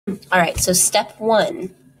All right, so step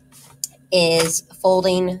 1 is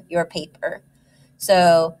folding your paper.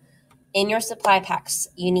 So in your supply packs,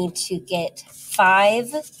 you need to get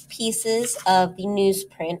 5 pieces of the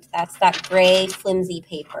newsprint. That's that gray flimsy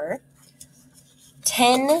paper.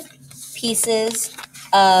 10 pieces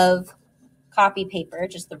of copy paper,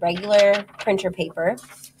 just the regular printer paper,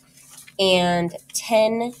 and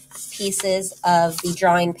 10 pieces of the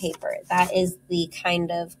drawing paper. That is the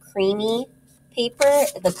kind of creamy paper.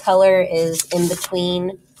 The color is in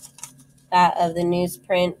between that of the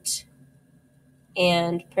newsprint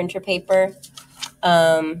and printer paper.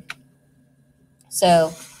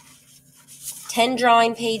 So 10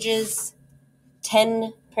 drawing pages,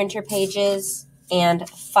 10 printer pages, and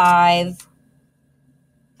 5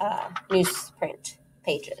 newsprint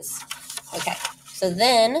pages. Okay, so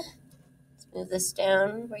then let's move this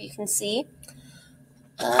down where you can see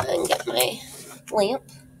and get my lamp.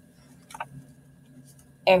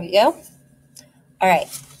 There we go. All right,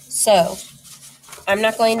 so I'm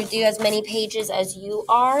not going to do as many pages as you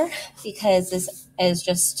are because this is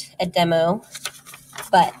just a demo,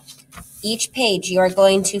 but each page you are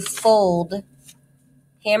going to fold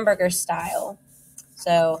hamburger style.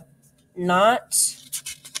 So not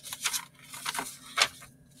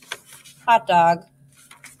hot dog,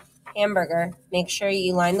 hamburger. Make sure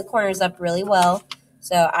you line the corners up really well.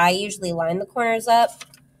 So I usually line the corners up,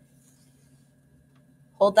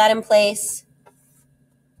 hold that in place,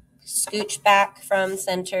 scooch back from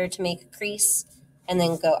center to make a crease, and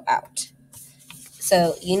then go out.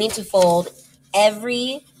 So you need to fold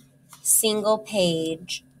every single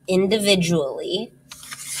page individually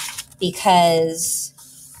because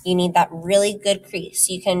you need that really good crease.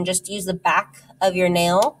 You can just use the back of your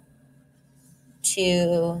nail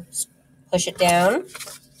to push it down.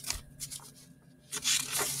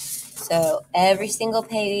 So every single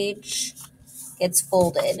page gets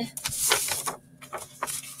folded.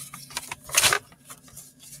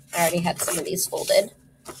 I already had some of these folded.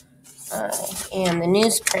 And the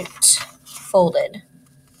newsprint folded.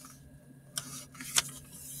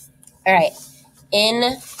 All right,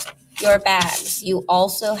 in your bags, you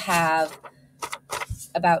also have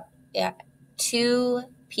about 2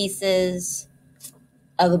 pieces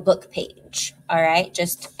of a book page, all right?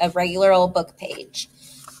 Just a regular old book page.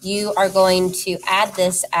 You are going to add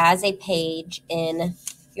this as a page in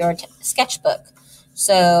your sketchbook.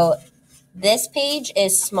 So this page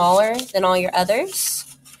is smaller than all your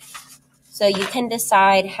others, so you can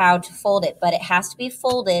decide how to fold it, but it has to be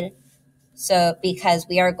folded so because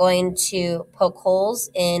we are going to poke holes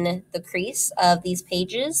in the crease of these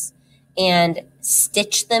pages and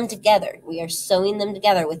stitch them together. We are sewing them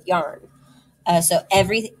together with yarn. So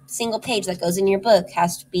every single page that goes in your book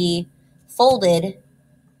has to be folded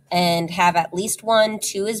and have at least 1,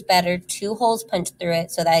 2 is better, 2 holes punched through it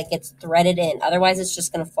so that it gets threaded in. Otherwise, it's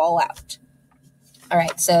just going to fall out. All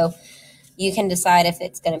right, so you can decide if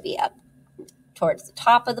it's going to be up towards the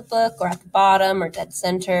top of the book or at the bottom or dead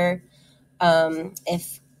center.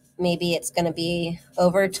 If maybe it's going to be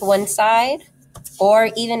over to one side or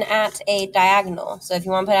even at a diagonal. So if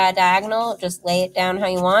you want to put it at a diagonal, just lay it down how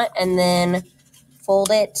you want and then fold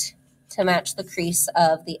it to match the crease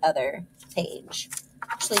of the other page. I'm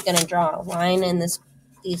actually going to draw a line in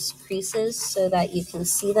these creases so that you can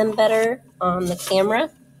see them better on the camera.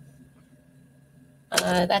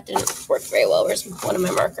 That didn't work very well. Where's one of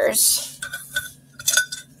my markers?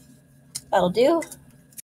 That'll do.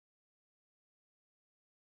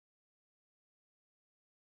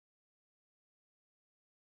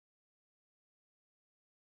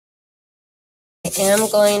 I am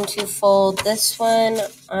going to fold this one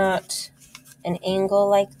at an angle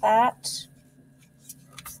like that.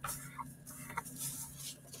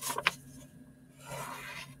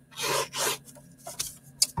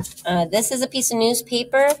 This is a piece of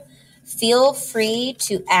newspaper. Feel free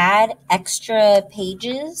to add extra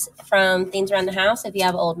pages from things around the house if you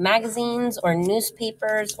have old magazines or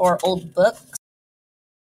newspapers or old books.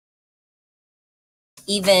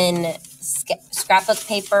 Even scrapbook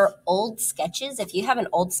paper, old sketches. If you have an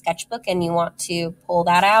old sketchbook and you want to pull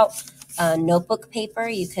that out, notebook paper,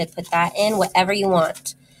 you could put that in, whatever you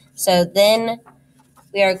want. So then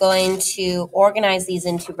we are going to organize these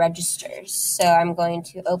into registers. So I'm going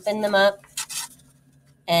to open them up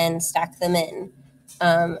and stack them in.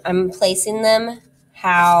 I'm placing them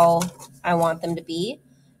how I want them to be.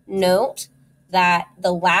 Note that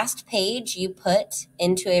the last page you put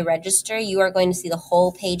into a register, you are going to see the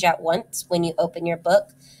whole page at once when you open your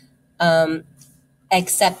book,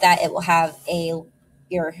 except that it will have a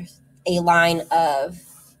line of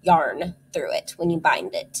yarn through it when you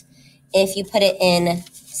bind it. If you put it in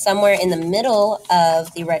somewhere in the middle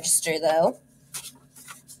of the register though,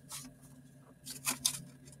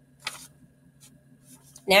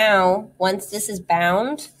 now once this is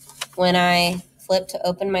bound, when I flip to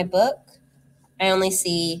open my book, I only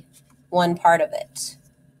see one part of it.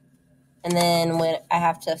 And then when I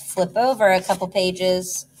have to flip over a couple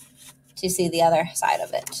pages to see the other side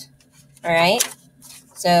of it. All right.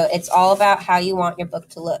 So it's all about how you want your book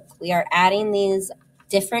to look. We are adding these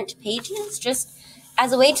different pages just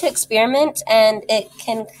as a way to experiment, and it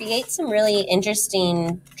can create some really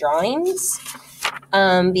interesting drawings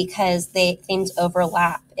because things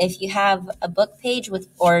overlap. If you have a book page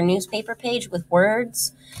or a newspaper page with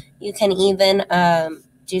words, you can even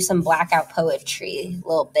do some blackout poetry,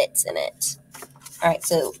 little bits in it. All right,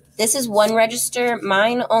 so this is one register.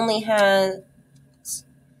 Mine only has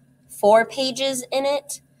 4 pages in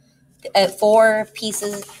it, 4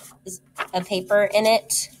 pieces of paper in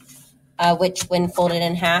it, which when folded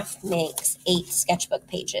in half makes 8 sketchbook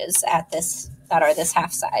pages that are this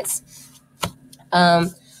half size.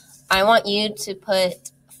 I want you to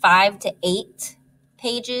put 5 to 8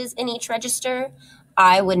 pages in each register.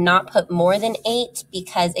 I would not put more than 8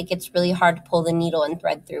 because it gets really hard to pull the needle and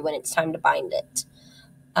thread through when it's time to bind it.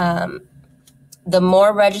 The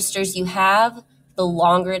more registers you have, the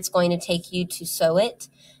longer it's going to take you to sew it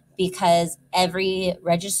because every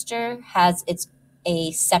register has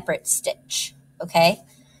a separate stitch, okay?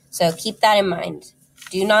 So keep that in mind.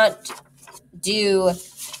 Do not do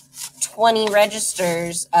 20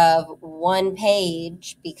 registers of 1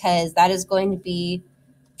 page because that is going to be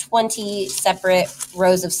 20 separate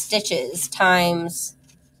rows of stitches times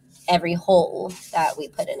every hole that we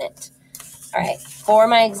put in it. All right, for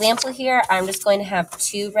my example here, I'm just going to have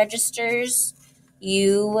 2 registers.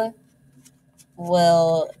 You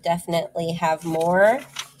will definitely have more.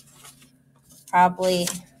 Probably,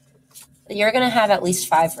 you're going to have at least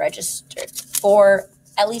 5 registers.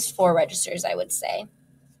 At least 4 registers, I would say.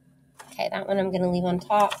 Okay, that one I'm going to leave on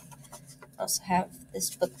top. I also have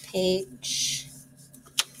this book page.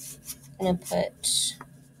 I'm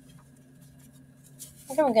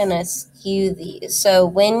going to skew these. So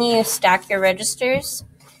when you stack your registers,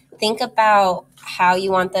 think about how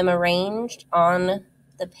you want them arranged on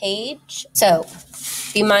the page. So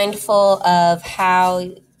be mindful of how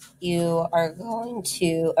you are going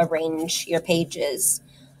to arrange your pages.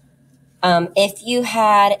 If you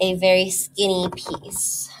had a very skinny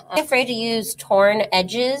piece, I'm afraid to use torn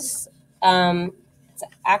edges. It's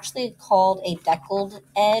actually called a deckled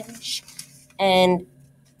edge, and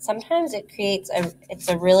sometimes it creates it's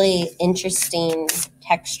a really interesting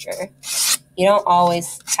texture. You don't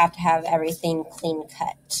always have to have everything clean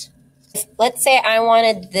cut. Let's say I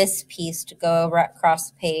wanted this piece to go across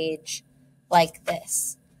the page like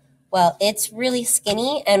this. Well, it's really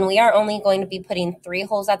skinny, and we are only going to be putting 3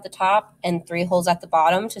 holes at the top and 3 holes at the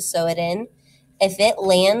bottom to sew it in. If it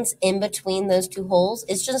lands in between those 2 holes,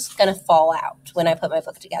 it's just going to fall out when I put my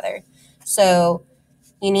book together. So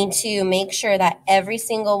you need to make sure that every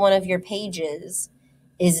single one of your pages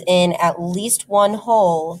is in at least 1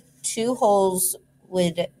 hole. 2 holes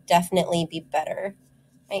would definitely be better.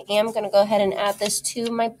 I am going to go ahead and add this to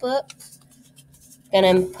my book.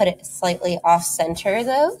 Going to put it slightly off center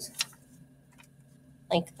though,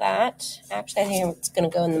 like that. Actually, I think it's going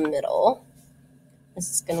to go in the middle. This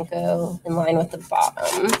is going to go in line with the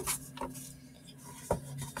bottom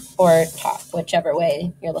or top, whichever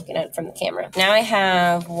way you're looking at it from the camera. Now I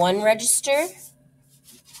have 1 register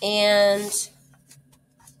and let's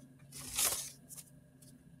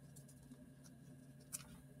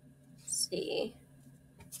see,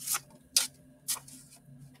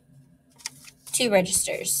 2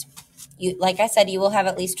 registers. Like I said, you will have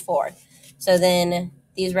at least 4. So then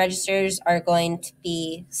these registers are going to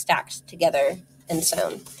be stacked together and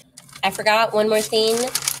sewn. I forgot one more thing.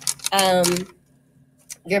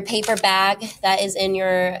 Your paper bag that is in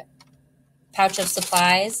your pouch of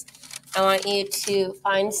supplies, I want you to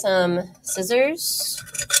find some scissors.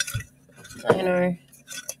 Mine are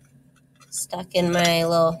stuck in my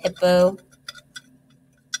little hippo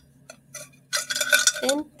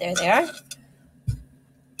bin. There they are.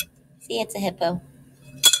 See, it's a hippo.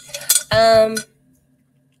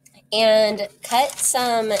 And cut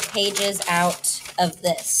some pages out of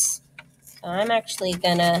this. So I'm actually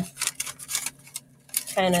gonna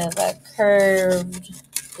kind of a curved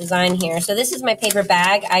design here. So this is my paper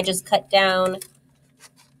bag. I just cut down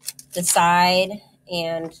the side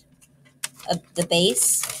and the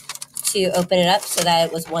base to open it up so that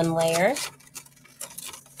it was 1 layer.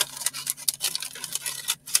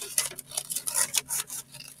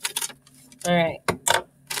 All right.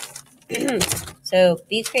 So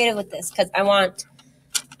be creative with this because I want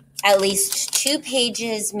at least 2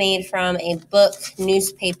 pages made from a book,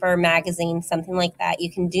 newspaper, magazine, something like that.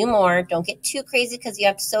 You can do more. Don't get too crazy because you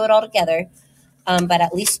have to sew it all together. But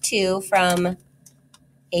at least 2 from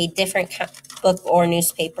a different book or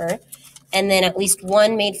newspaper. And then at least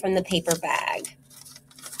 1 made from the paper bag.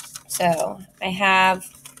 So I have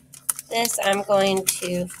this. I'm going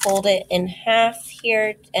to fold it in half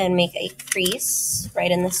here and make a crease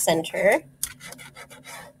right in the center.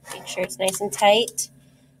 Make sure it's nice and tight.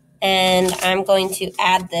 And I'm going to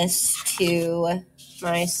add this to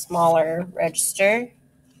my smaller register.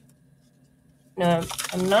 No,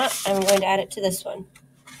 I'm not. I'm going to add it to this one.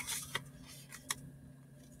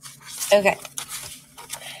 Okay.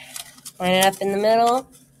 Line it up in the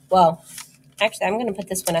middle. Well, actually, I'm going to put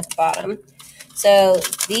this one at the bottom. So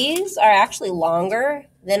these are actually longer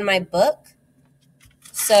than my book.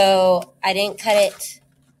 So I didn't cut it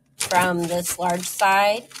from this large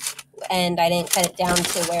side, and I didn't cut it down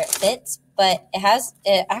to where it fits, but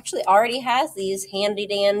it actually already has these handy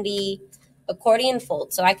dandy accordion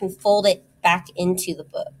folds, so I can fold it back into the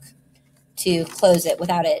book to close it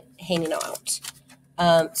without it hanging out.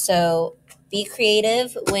 So be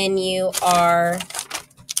creative when you are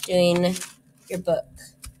doing your book.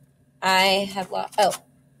 I have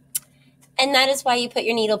and that is why you put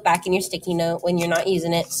your needle back in your sticky note when you're not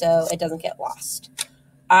using it so it doesn't get lost.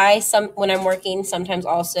 When I'm working, sometimes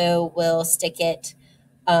also will stick it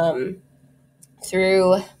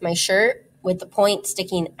through my shirt with the point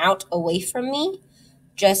sticking out away from me.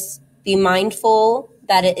 Just be mindful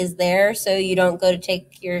that it is there so you don't go to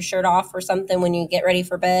take your shirt off or something when you get ready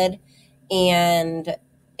for bed and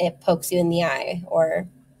it pokes you in the eye or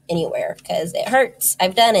anywhere because it hurts.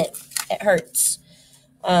 I've done it. It hurts.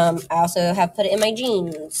 I also have put it in my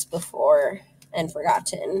jeans before and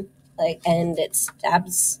forgotten. And it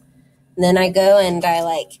stabs. And then I go and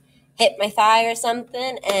I hit my thigh or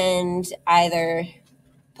something and either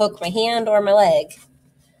poke my hand or my leg.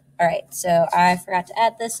 All right, so I forgot to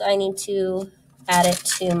add this, so I need to add it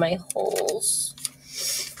to my holes.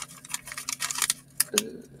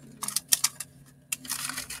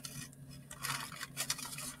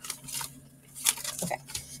 Okay,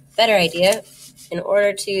 better idea. In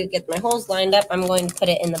order to get my holes lined up, I'm going to put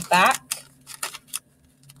it in the back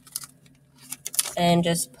and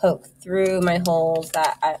just poke through my holes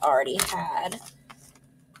that I already had.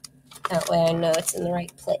 That way I know it's in the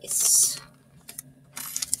right place.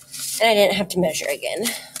 And I didn't have to measure again.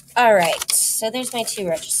 All right, so there's my 2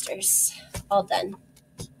 registers. All done.